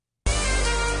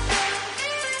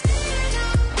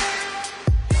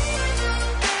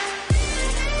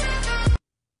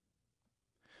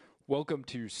Welcome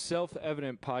to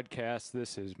Self-Evident Podcast.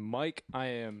 This is Mike. I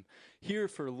am here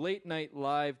for Late Night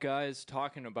Live, guys,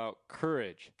 talking about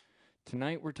courage.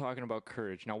 Tonight we're talking about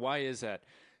courage. Now, why is that?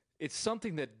 It's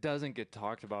something that doesn't get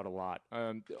talked about a lot.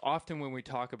 Often when we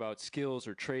talk about skills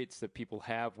or traits that people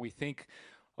have, we think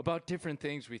about different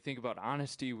things. We think about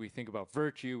honesty, we think about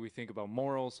virtue, we think about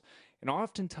morals, and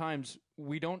oftentimes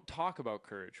we don't talk about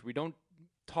courage. We don't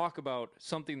talk about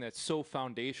something that's so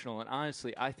foundational and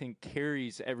honestly I think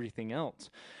carries everything else.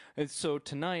 And so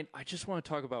tonight I just want to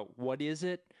talk about what is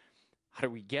it, how do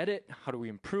we get it, how do we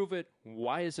improve it,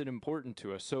 why is it important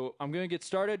to us. So I'm going to get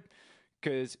started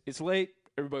because it's late,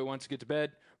 everybody wants to get to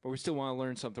bed, but we still want to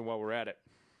learn something while we're at it.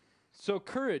 So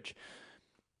courage,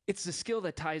 it's the skill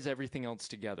that ties everything else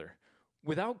together.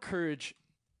 Without courage,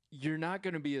 you're not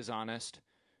going to be as honest.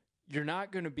 You're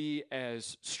not going to be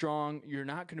as strong. You're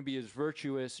not going to be as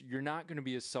virtuous. You're not going to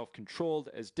be as self-controlled,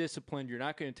 as disciplined. You're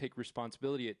not going to take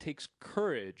responsibility. It takes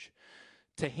courage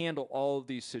to handle all of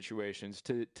these situations,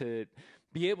 to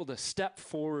be able to step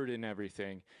forward in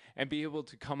everything and be able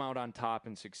to come out on top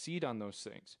and succeed on those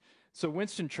things. So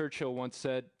Winston Churchill once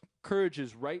said, "Courage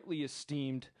is rightly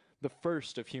esteemed the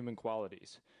first of human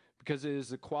qualities because it is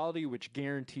the quality which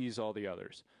guarantees all the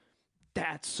others."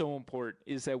 That's so important,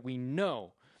 is that we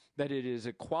know that it is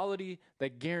a quality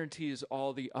that guarantees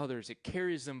all the others. It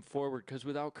carries them forward, because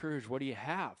without courage, what do you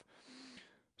have?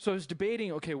 So I was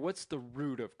debating, okay, what's the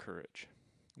root of courage?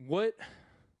 What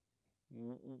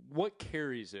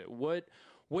carries it? What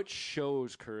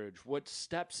shows courage? What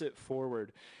steps it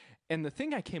forward? And the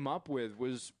thing I came up with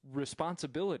was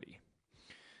responsibility.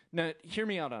 Now, hear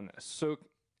me out on this. So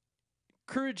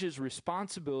courage is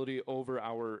responsibility over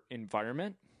our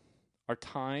environment, our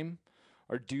time,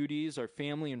 our duties, our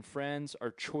family and friends,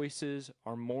 our choices,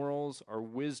 our morals, our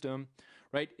wisdom,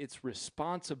 right? It's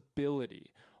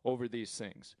responsibility over these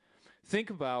things. Think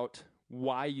about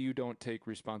why you don't take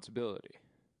responsibility.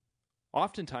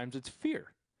 Oftentimes it's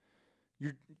fear.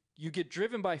 You get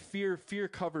driven by fear. Fear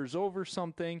covers over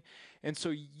something, and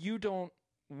so you don't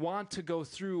want to go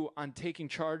through on taking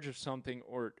charge of something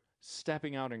or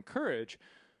stepping out in courage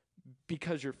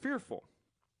because you're fearful.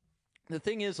 The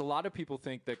thing is, a lot of people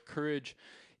think that courage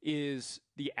is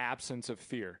the absence of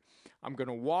fear. I'm going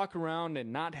to walk around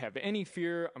and not have any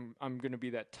fear. I'm going to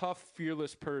be that tough,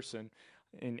 fearless person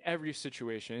in every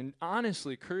situation. And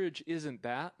honestly, courage isn't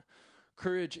that.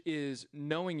 Courage is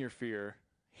knowing your fear,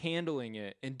 handling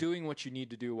it, and doing what you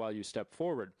need to do while you step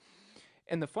forward.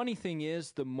 And the funny thing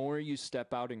is, the more you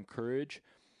step out in courage,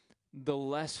 the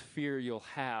less fear you'll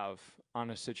have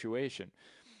on a situation.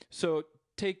 So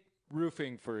take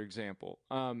roofing, for example.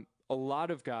 A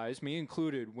lot of guys, me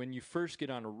included, when you first get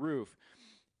on a roof,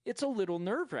 it's a little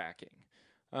nerve-wracking,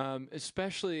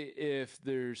 especially if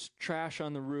there's trash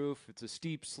on the roof, it's a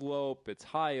steep slope, it's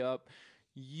high up.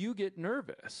 You get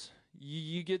nervous.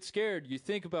 You get scared. You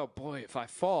think about, boy, if I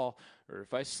fall, or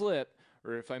if I slip,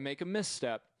 or if I make a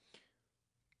misstep.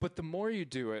 But the more you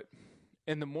do it,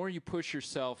 and the more you push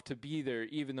yourself to be there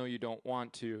even though you don't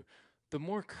want to, the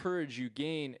more courage you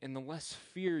gain and the less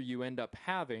fear you end up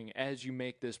having as you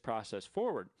make this process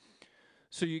forward.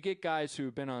 So you get guys who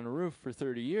have been on a roof for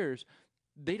 30 years,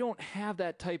 they don't have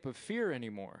that type of fear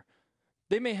anymore.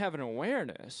 They may have an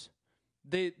awareness.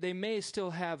 They may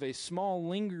still have a small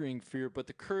lingering fear, but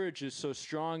the courage is so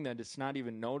strong that it's not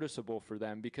even noticeable for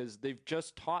them because they've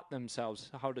just taught themselves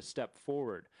how to step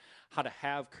forward, how to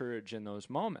have courage in those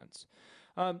moments.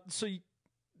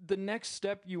 The next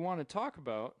step you want to talk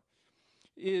about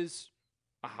is,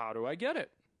 how do I get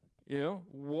it?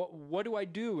 What do I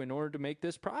do in order to make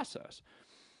this process?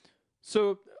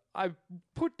 So I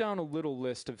put down a little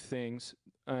list of things.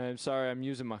 I'm sorry, I'm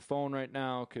using my phone right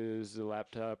now because the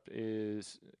laptop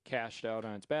is cashed out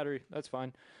on its battery. That's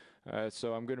fine.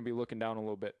 So I'm going to be looking down a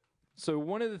little bit. So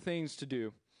one of the things to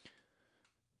do,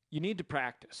 you need to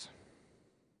practice.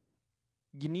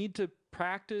 You need to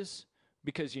practice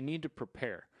because you need to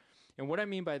prepare. And what I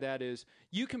mean by that is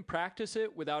you can practice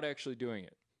it without actually doing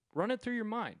it. Run it through your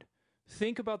mind.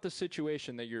 Think about the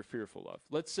situation that you're fearful of.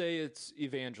 Let's say it's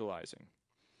evangelizing.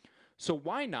 So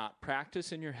why not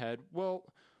practice in your head,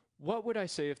 well, what would I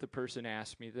say if the person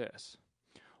asked me this?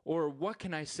 Or what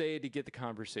can I say to get the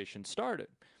conversation started?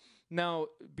 Now,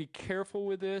 be careful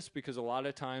with this because a lot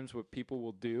of times what people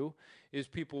will do is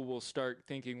people will start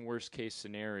thinking worst case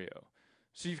scenario.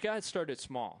 So you've got to start it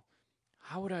small.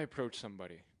 How would I approach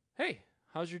somebody? Hey,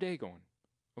 how's your day going?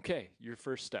 Okay, your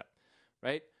first step,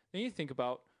 right? Then you think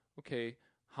about, okay,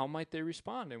 how might they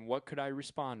respond and what could I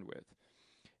respond with?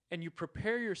 And you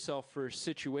prepare yourself for a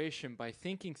situation by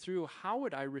thinking through, how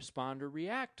would I respond or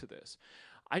react to this?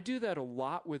 I do that a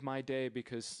lot with my day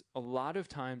because a lot of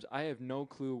times I have no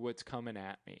clue what's coming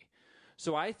at me.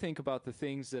 So I think about the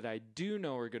things that I do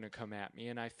know are going to come at me,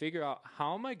 and I figure out,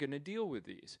 how am I going to deal with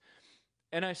these?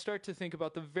 And I start to think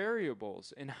about the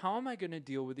variables and how am I going to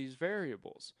deal with these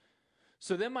variables?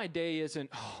 So then my day isn't,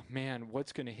 oh man,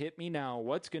 what's going to hit me now?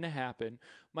 What's going to happen?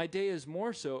 My day is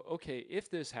more so, okay, if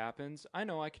this happens, I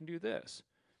know I can do this.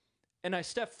 And I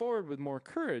step forward with more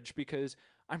courage because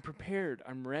I'm prepared,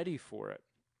 I'm ready for it.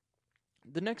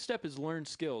 The next step is learn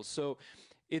skills. So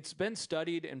it's been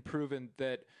studied and proven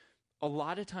that a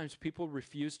lot of times people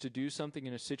refuse to do something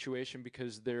in a situation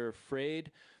because they're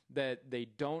afraid that they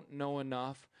don't know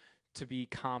enough to be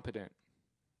competent.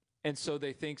 And so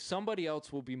they think somebody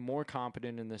else will be more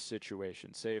competent in this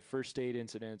situation, say a first aid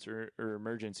incident or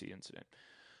emergency incident.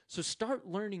 So start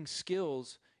learning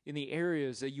skills in the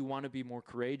areas that you want to be more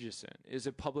courageous in. Is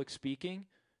it public speaking?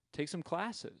 Take some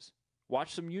classes.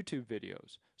 Watch some YouTube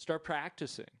videos. Start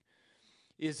practicing.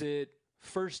 Is it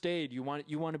first aid? You want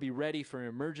to be ready for an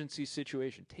emergency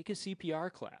situation. Take a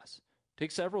CPR class.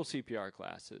 Take several CPR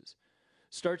classes.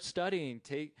 Start studying.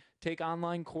 Take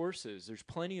online courses. There's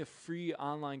plenty of free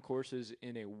online courses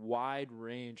in a wide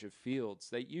range of fields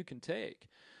that you can take.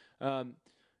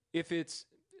 If it's,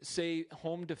 say,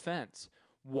 home defense,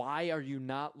 why are you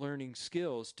not learning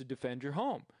skills to defend your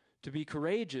home? To be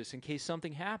courageous in case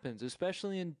something happens,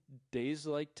 especially in days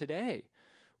like today,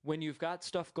 when you've got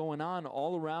stuff going on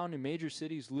all around in major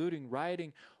cities, looting,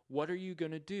 rioting. What are you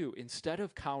going to do? Instead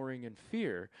of cowering in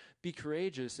fear, be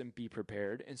courageous and be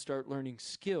prepared and start learning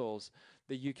skills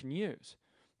that you can use.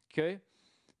 Okay?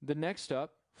 The next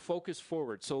up, focus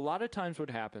forward. So a lot of times what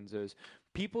happens is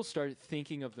people start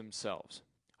thinking of themselves.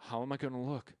 How am I going to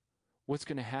look? What's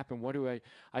going to happen? What do are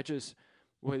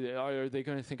they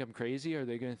going to think I'm crazy? Are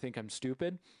they going to think I'm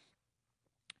stupid?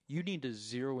 You need to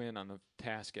zero in on the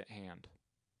task at hand.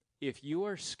 If you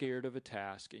are scared of a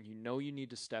task and you know you need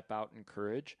to step out in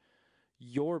courage,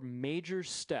 your major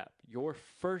step, your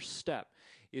first step,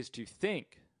 is to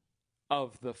think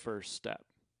of the first step.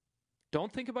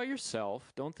 Don't think about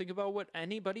yourself. Don't think about what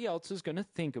anybody else is going to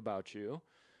think about you.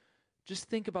 Just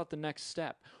think about the next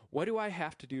step. What do I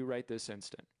have to do right this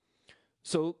instant?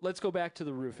 So let's go back to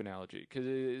the roof analogy because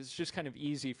it's just kind of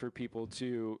easy for people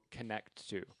to connect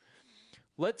to.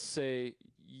 Let's say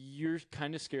you're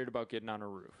kind of scared about getting on a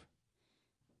roof.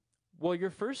 Well,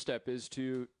 your first step is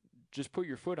to just put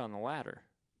your foot on the ladder.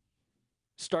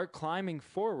 Start climbing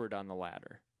forward on the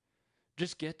ladder.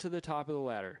 Just get to the top of the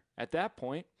ladder. At that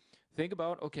point, think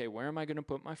about, okay, where am I going to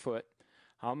put my foot?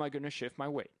 How am I going to shift my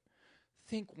weight?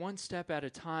 Think one step at a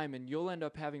time, and you'll end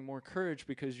up having more courage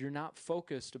because you're not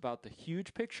focused about the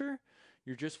huge picture.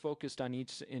 You're just focused on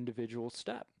each individual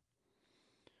step.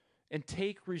 And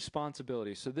take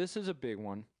responsibility. So this is a big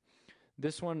one.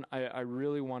 This one I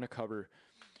really want to cover.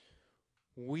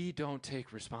 We don't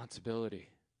take responsibility.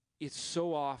 It's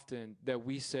so often that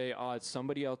we say, oh, it's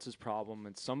somebody else's problem,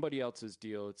 it's somebody else's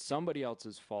deal, it's somebody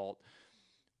else's fault.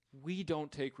 We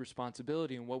don't take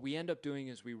responsibility, and what we end up doing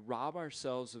is we rob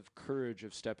ourselves of courage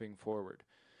of stepping forward.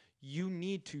 You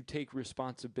need to take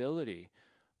responsibility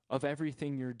of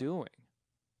everything you're doing.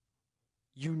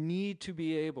 You need to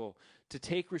be able to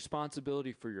take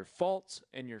responsibility for your faults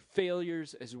and your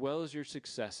failures as well as your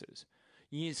successes.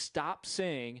 You need to stop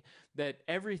saying that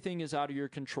everything is out of your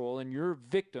control and you're a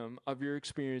victim of your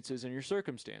experiences and your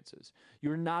circumstances.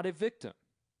 You're not a victim.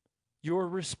 You're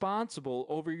responsible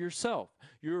over yourself.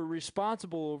 You're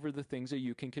responsible over the things that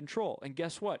you can control. And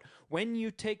guess what? When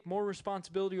you take more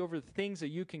responsibility over the things that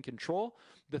you can control,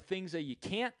 the things that you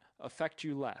can't affect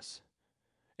you less.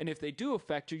 And if they do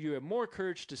affect you, you have more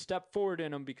courage to step forward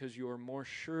in them because you are more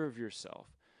sure of yourself.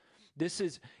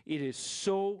 It is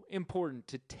so important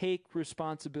to take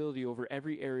responsibility over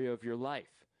every area of your life.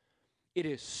 It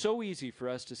is so easy for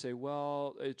us to say,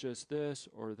 well, it's just this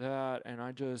or that,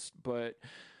 but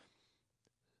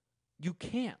you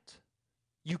can't.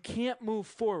 You can't move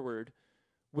forward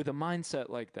with a mindset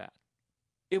like that.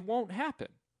 It won't happen.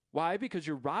 Why? Because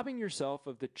you're robbing yourself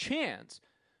of the chance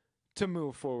to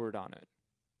move forward on it.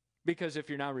 Because if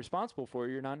you're not responsible for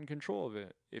it, you're not in control of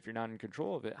it. If you're not in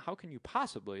control of it, how can you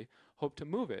possibly hope to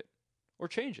move it or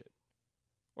change it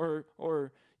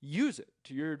or use it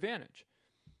to your advantage?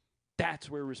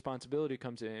 That's where responsibility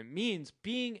comes in. It means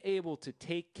being able to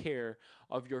take care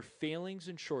of your failings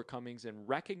and shortcomings and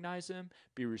recognize them,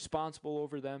 be responsible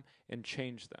over them, and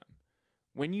change them.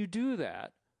 When you do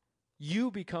that,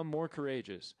 you become more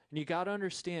courageous. And you got to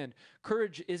understand,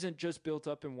 courage isn't just built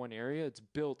up in one area, it's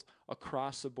built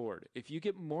across the board. If you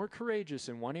get more courageous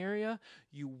in one area,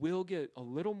 you will get a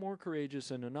little more courageous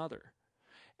in another.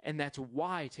 And that's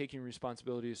why taking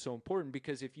responsibility is so important,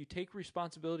 because if you take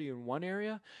responsibility in one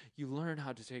area, you learn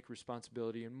how to take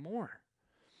responsibility in more.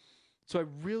 So I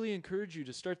really encourage you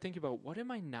to start thinking about, what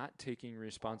am I not taking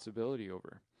responsibility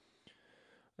over?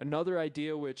 Another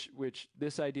idea, which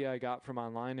this idea I got from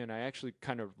online, and I actually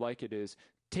kind of like it, is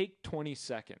take 20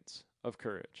 seconds of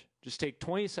courage. Just take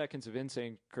 20 seconds of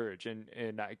insane courage,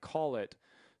 and I call it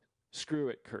screw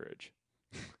it courage.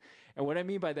 And what I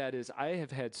mean by that is, I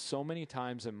have had so many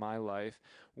times in my life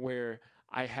where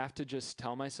I have to just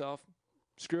tell myself,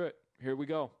 screw it, here we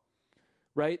go.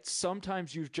 Right?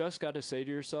 Sometimes you've just got to say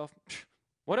to yourself,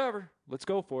 whatever, let's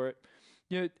go for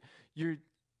it.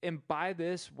 And by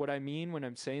this, what I mean when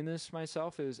I'm saying this to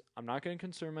myself is, I'm not going to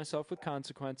concern myself with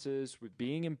consequences, with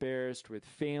being embarrassed, with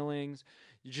failings.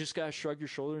 You just got to shrug your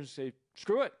shoulders and say,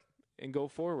 screw it, and go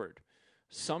forward.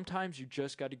 Sometimes you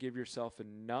just got to give yourself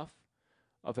enough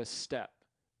of a step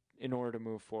in order to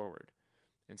move forward.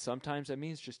 And sometimes that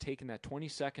means just taking that 20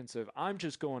 seconds of, I'm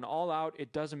just going all out,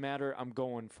 it doesn't matter, I'm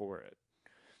going for it.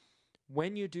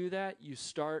 When you do that, you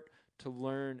start to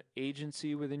learn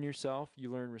agency within yourself.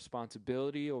 You learn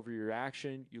responsibility over your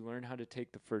action. You learn how to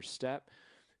take the first step.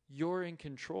 You're in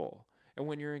control. And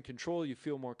when you're in control, you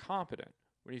feel more competent.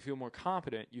 When you feel more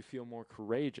competent, you feel more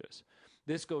courageous.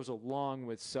 This goes along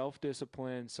with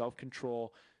self-discipline,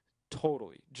 self-control,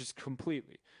 totally, just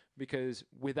completely. Because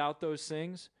without those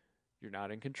things, you're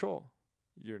not in control.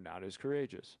 You're not as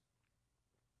courageous.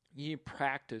 You need to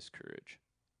practice courage.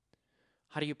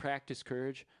 How do you practice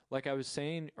courage? Like I was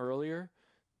saying earlier,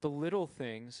 the little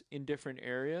things in different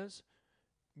areas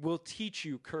will teach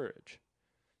you courage.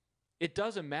 It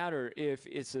doesn't matter if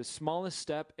it's the smallest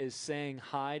step as saying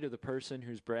hi to the person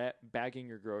who's bagging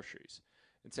your groceries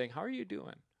and saying, how are you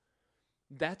doing?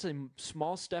 That's a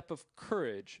small step of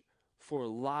courage for a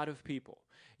lot of people.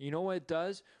 You know what it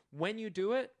does? When you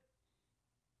do it,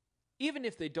 even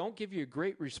if they don't give you a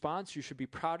great response, you should be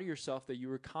proud of yourself that you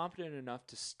were confident enough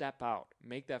to step out,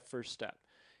 make that first step.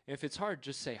 And if it's hard,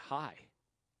 just say hi.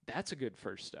 That's a good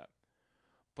first step.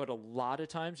 But a lot of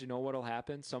times, you know what will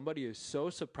happen? Somebody is so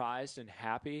surprised and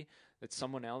happy that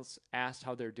someone else asked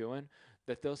how they're doing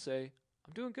that they'll say,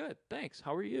 I'm doing good, thanks,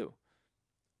 how are you?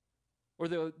 Or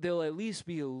they'll at least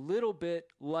be a little bit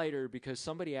lighter because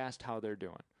somebody asked how they're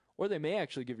doing. Or they may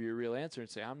actually give you a real answer and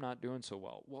say, I'm not doing so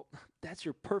well. Well, that's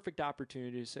your perfect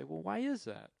opportunity to say, well, why is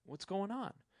that? What's going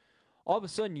on? All of a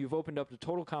sudden, you've opened up the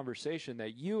total conversation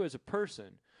that you as a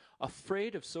person,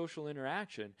 afraid of social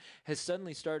interaction, has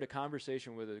suddenly started a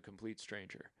conversation with a complete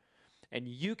stranger. And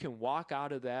you can walk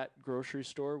out of that grocery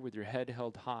store with your head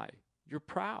held high. You're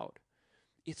proud.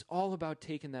 It's all about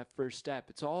taking that first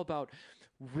step. It's all about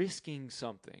risking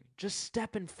something, just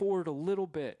stepping forward a little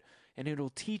bit. And it'll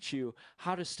teach you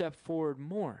how to step forward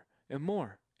more and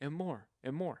more and more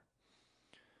and more.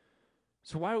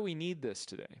 So why do we need this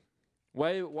today?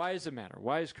 Why does it matter?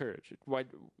 Why is courage? Why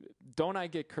don't I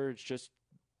get courage just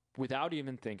without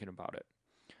even thinking about it?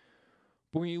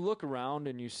 But when you look around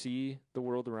and you see the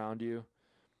world around you,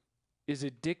 is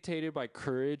it dictated by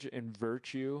courage and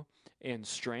virtue and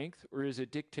strength, or is it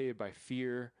dictated by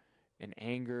fear and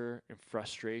anger and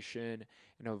frustration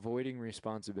and avoiding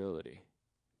responsibility?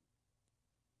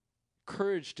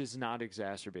 Courage does not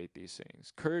exacerbate these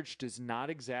things. Courage does not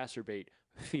exacerbate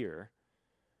fear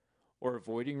or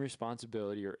avoiding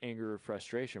responsibility or anger or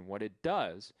frustration. What it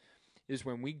does is,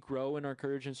 when we grow in our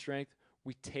courage and strength,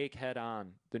 we take head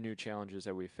on the new challenges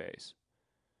that we face.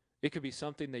 It could be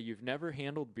something that you've never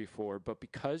handled before, but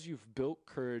because you've built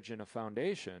courage in a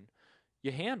foundation,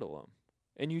 you handle them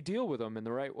and you deal with them in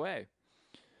the right way.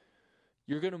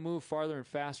 You're going to move farther and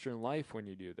faster in life when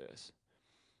you do this.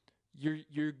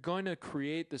 You're going to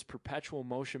create this perpetual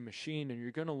motion machine, and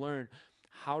you're going to learn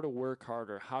how to work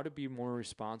harder, how to be more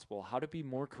responsible, how to be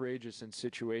more courageous in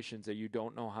situations that you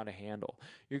don't know how to handle.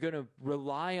 You're going to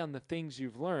rely on the things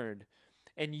you've learned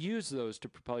and use those to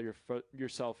propel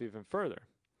yourself even further.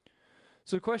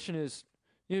 So the question is,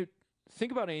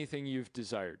 think about anything you've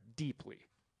desired deeply,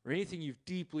 or anything you've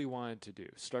deeply wanted to do.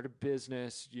 Start a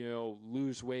business,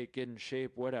 lose weight, get in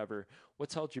shape, whatever.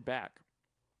 What's held you back?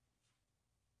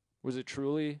 Was it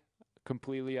truly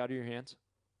completely out of your hands?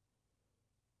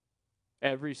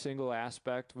 Every single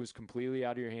aspect was completely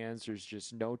out of your hands. There's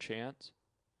just no chance?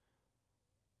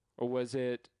 Or was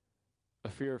it a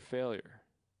fear of failure?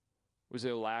 Was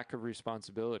it a lack of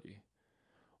responsibility?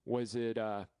 Was it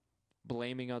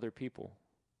blaming other people?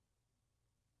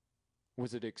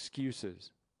 Was it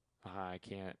excuses? I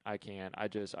can't,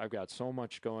 I've got so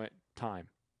much going. Time,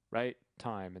 right?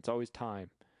 Time. It's always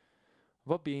time.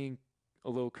 How about being a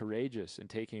little courageous and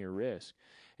taking a risk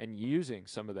and using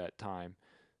some of that time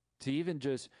to even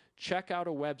just check out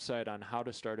a website on how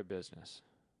to start a business.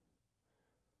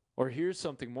 Or here's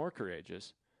something more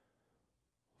courageous.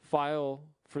 File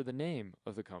for the name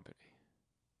of the company.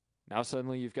 Now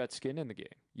suddenly you've got skin in the game.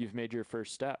 You've made your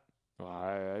first step. Well,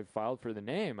 I filed for the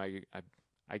name.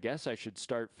 I guess I should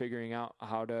start figuring out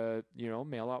how to,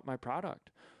 mail out my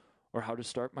product or how to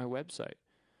start my website.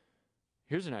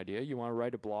 Here's an idea. You want to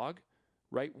write a blog?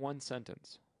 Write one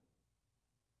sentence.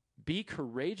 Be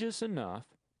courageous enough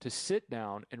to sit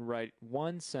down and write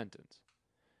one sentence.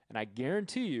 And I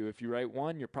guarantee you, if you write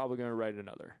one, you're probably going to write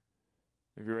another.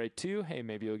 If you write two, hey,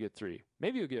 maybe you'll get three.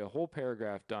 Maybe you'll get a whole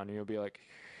paragraph done and you'll be like,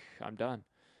 I'm done.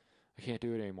 I can't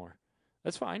do it anymore.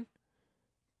 That's fine.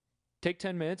 Take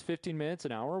 10 minutes, 15 minutes,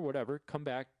 an hour, whatever. Come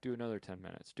back, do another 10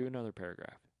 minutes. Do another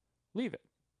paragraph. Leave it.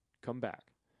 Come back.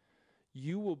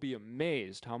 You will be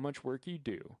amazed how much work you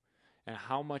do and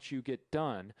how much you get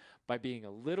done by being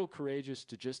a little courageous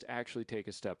to just actually take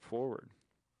a step forward.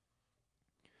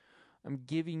 I'm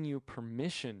giving you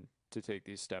permission to take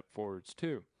these steps forwards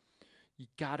too. You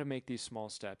got to make these small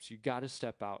steps. You got to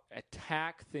step out.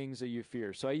 Attack things that you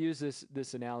fear. So I use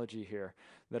this analogy here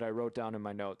that I wrote down in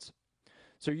my notes.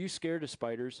 So are you scared of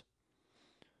spiders?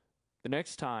 The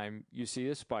next time you see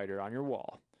a spider on your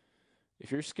wall,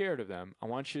 if you're scared of them, I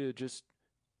want you to just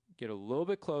get a little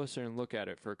bit closer and look at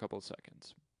it for a couple of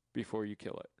seconds before you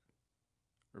kill it.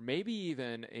 Or maybe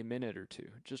even a minute or two.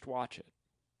 Just watch it.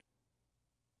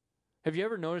 Have you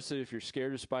ever noticed that if you're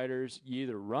scared of spiders, you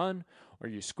either run or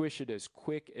you squish it as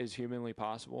quick as humanly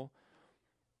possible?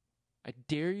 I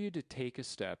dare you to take a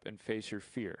step and face your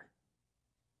fear.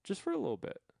 Just for a little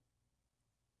bit.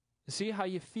 See how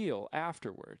you feel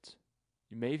afterwards.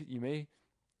 You may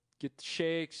get the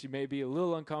shakes, you may be a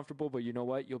little uncomfortable, but you know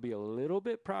what? You'll be a little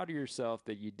bit proud of yourself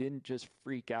that you didn't just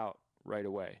freak out right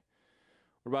away.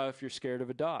 What about if you're scared of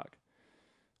a dog?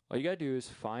 All you got to do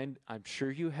is I'm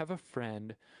sure you have a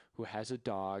friend who has a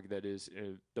dog that is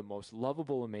the most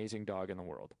lovable, amazing dog in the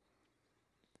world.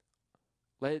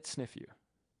 Let it sniff you.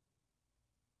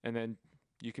 And then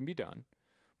you can be done.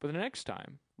 But the next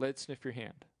time, let it sniff your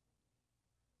hand.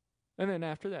 And then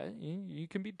after that, you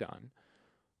can be done.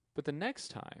 But the next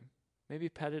time, maybe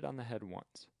pet it on the head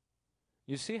once.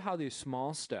 You see how these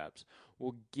small steps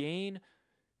will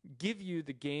give you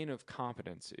the gain of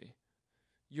competency.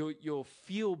 You'll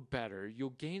feel better.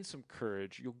 You'll gain some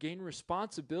courage. You'll gain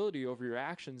responsibility over your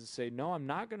actions and say, no, I'm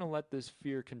not going to let this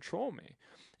fear control me.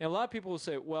 And a lot of people will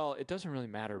say, well, it doesn't really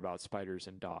matter about spiders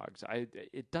and dogs.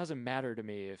 It doesn't matter to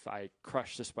me if I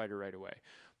crush the spider right away.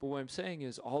 But what I'm saying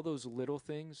is all those little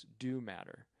things do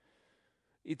matter.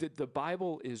 The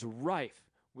Bible is rife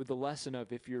with the lesson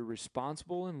of if you're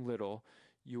responsible in little,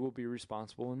 you will be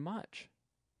responsible in much.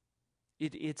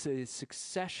 It's a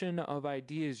succession of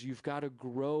ideas. You've got to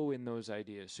grow in those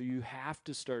ideas. So you have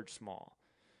to start small.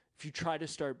 If you try to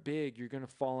start big, you're going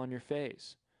to fall on your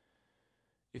face.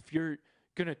 If you're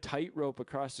going to tightrope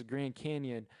across the Grand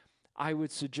Canyon, I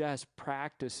would suggest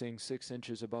practicing 6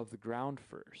 inches above the ground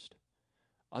first.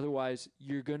 Otherwise,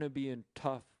 you're going to be in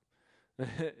tough,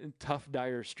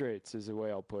 dire straits is the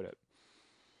way I'll put it.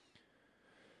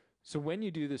 So when you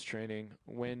do this training,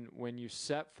 when you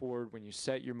set forward, when you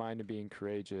set your mind to being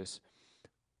courageous,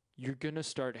 you're going to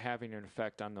start having an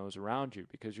effect on those around you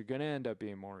because you're going to end up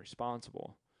being more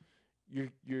responsible.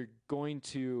 You're going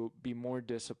to be more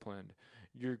disciplined.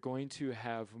 You're going to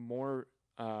have more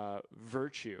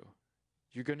virtue.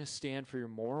 You're going to stand for your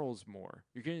morals more.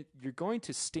 You're going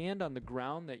to stand on the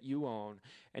ground that you own,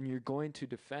 and you're going to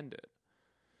defend it.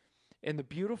 And the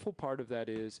beautiful part of that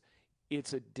is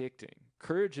it's addicting.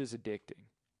 Courage is addicting.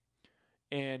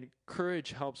 And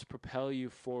courage helps propel you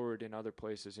forward in other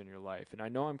places in your life. And I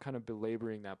know I'm kind of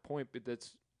belaboring that point, but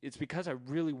it's because I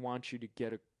really want you to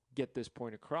get this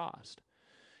point across,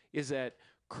 is that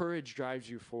courage drives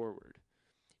you forward.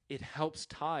 It helps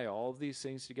tie all of these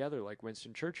things together, like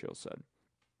Winston Churchill said.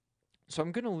 So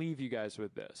I'm going to leave you guys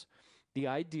with this. The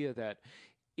idea that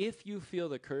if you feel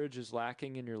that courage is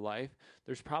lacking in your life,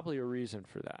 there's probably a reason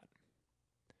for that.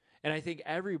 And I think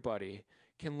everybody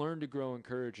can learn to grow in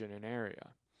courage in an area.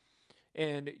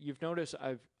 And you've noticed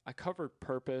I covered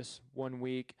purpose one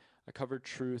week. I covered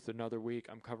truth another week.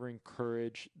 I'm covering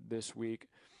courage this week.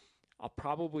 I'll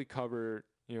probably cover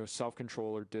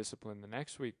self-control or discipline the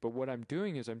next week. But what I'm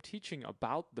doing is I'm teaching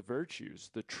about the virtues,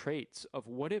 the traits of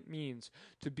what it means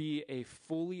to be a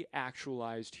fully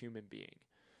actualized human being.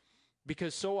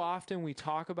 Because so often we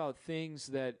talk about things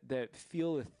that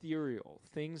feel ethereal,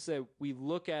 things that we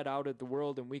look at out at the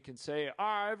world and we can say,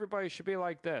 everybody should be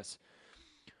like this.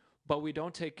 But we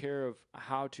don't take care of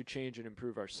how to change and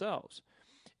improve ourselves.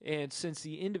 And since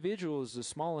the individual is the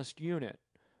smallest unit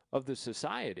of the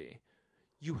society,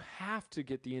 you have to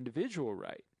get the individual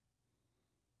right.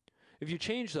 If you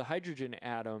change the hydrogen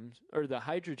atoms or the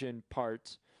hydrogen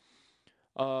parts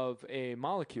of a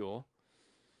molecule,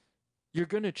 you're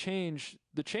going to change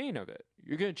the chain of it.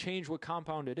 You're going to change what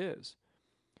compound it is.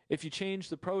 If you change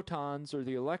the protons or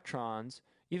the electrons,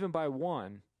 even by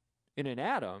one in an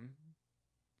atom,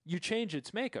 you change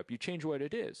its makeup. You change what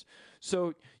it is.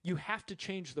 So you have to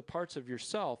change the parts of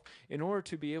yourself in order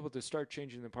to be able to start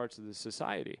changing the parts of the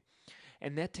society.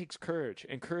 And that takes courage.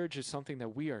 And courage is something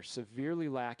that we are severely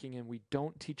lacking, and we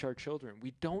don't teach our children.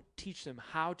 We don't teach them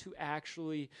how to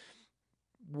actually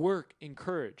work in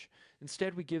courage.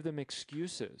 Instead, we give them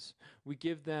excuses. We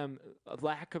give them a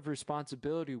lack of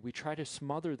responsibility. We try to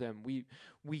smother them. We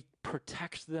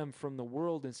protect them from the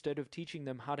world instead of teaching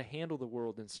them how to handle the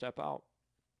world and step out.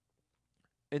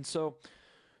 And so,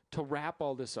 to wrap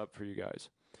all this up for you guys,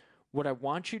 what I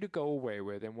want you to go away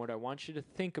with and what I want you to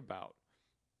think about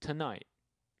tonight,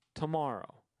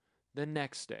 tomorrow, the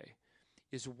next day,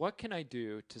 is what can I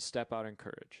do to step out in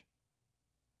courage?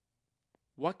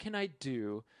 What can I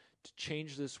do to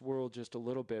change this world just a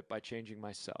little bit by changing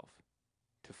myself,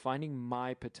 to finding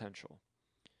my potential?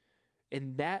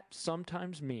 And that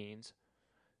sometimes means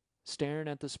staring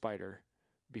at the spider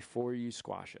before you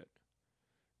squash it.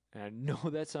 And I know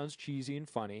that sounds cheesy and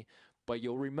funny, but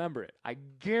you'll remember it. I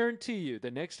guarantee you, the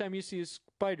next time you see a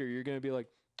spider, you're going to be like,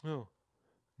 oh,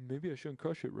 maybe I shouldn't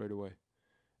crush it right away.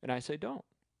 And I say, don't.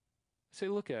 I say,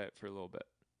 look at it for a little bit.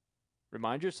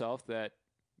 Remind yourself that,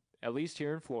 at least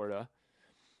here in Florida,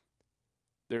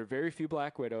 there are very few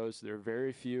black widows. There are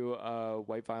very few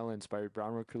white violet-inspired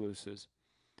brown recluses.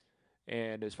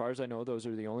 And as far as I know, those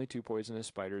are the only two poisonous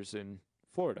spiders in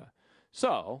Florida.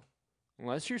 So,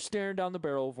 unless you're staring down the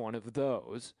barrel of one of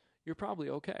those, you're probably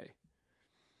okay.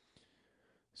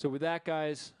 So with that,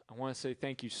 guys, I want to say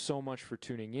thank you so much for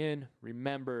tuning in.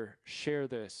 Remember, share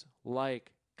this,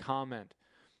 like, comment.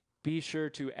 Be sure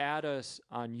to add us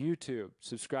on YouTube.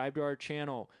 Subscribe to our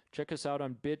channel. Check us out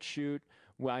on BitChute.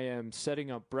 I am setting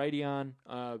up Brighteon.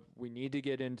 We need to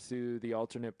get into the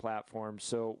alternate platforms,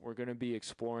 so we're going to be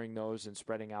exploring those and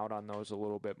spreading out on those a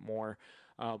little bit more.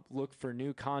 Look for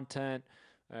new content.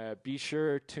 Be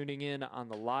sure tuning in on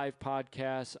the live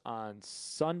podcast on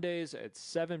Sundays at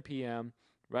 7 p.m.,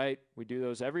 right? We do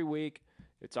those every week.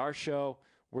 It's our show.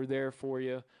 We're there for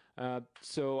you.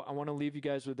 So I want to leave you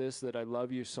guys with this, that I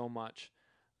love you so much.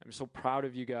 I'm so proud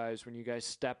of you guys when you guys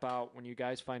step out, when you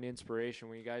guys find inspiration,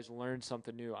 when you guys learn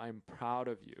something new. I'm proud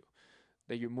of you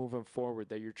that you're moving forward,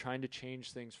 that you're trying to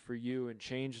change things for you and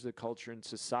change the culture and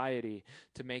society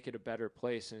to make it a better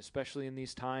place. And especially in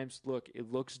these times, look,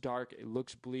 it looks dark, it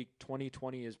looks bleak.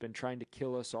 2020 has been trying to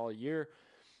kill us all year,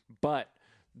 but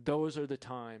those are the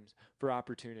times for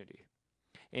opportunity.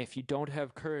 And if you don't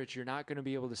have courage, you're not going to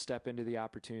be able to step into the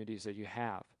opportunities that you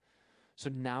have. So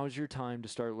now is your time to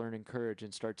start learning courage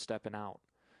and start stepping out.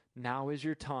 Now is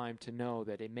your time to know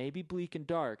that it may be bleak and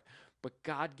dark, but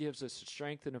God gives us a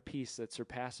strength and a peace that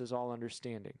surpasses all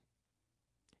understanding.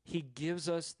 He gives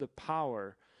us the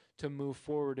power to move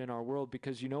forward in our world,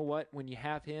 because you know what? When you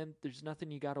have Him, there's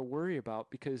nothing you got to worry about,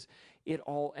 because it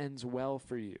all ends well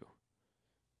for you.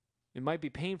 It might be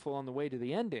painful on the way to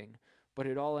the ending, but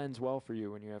it all ends well for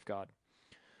you when you have God.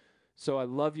 So I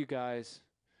love you guys.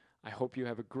 I hope you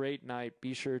have a great night.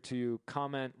 Be sure to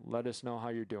comment. Let us know how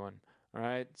you're doing. All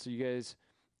right? So you guys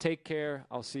take care.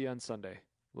 I'll see you on Sunday.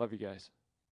 Love you guys.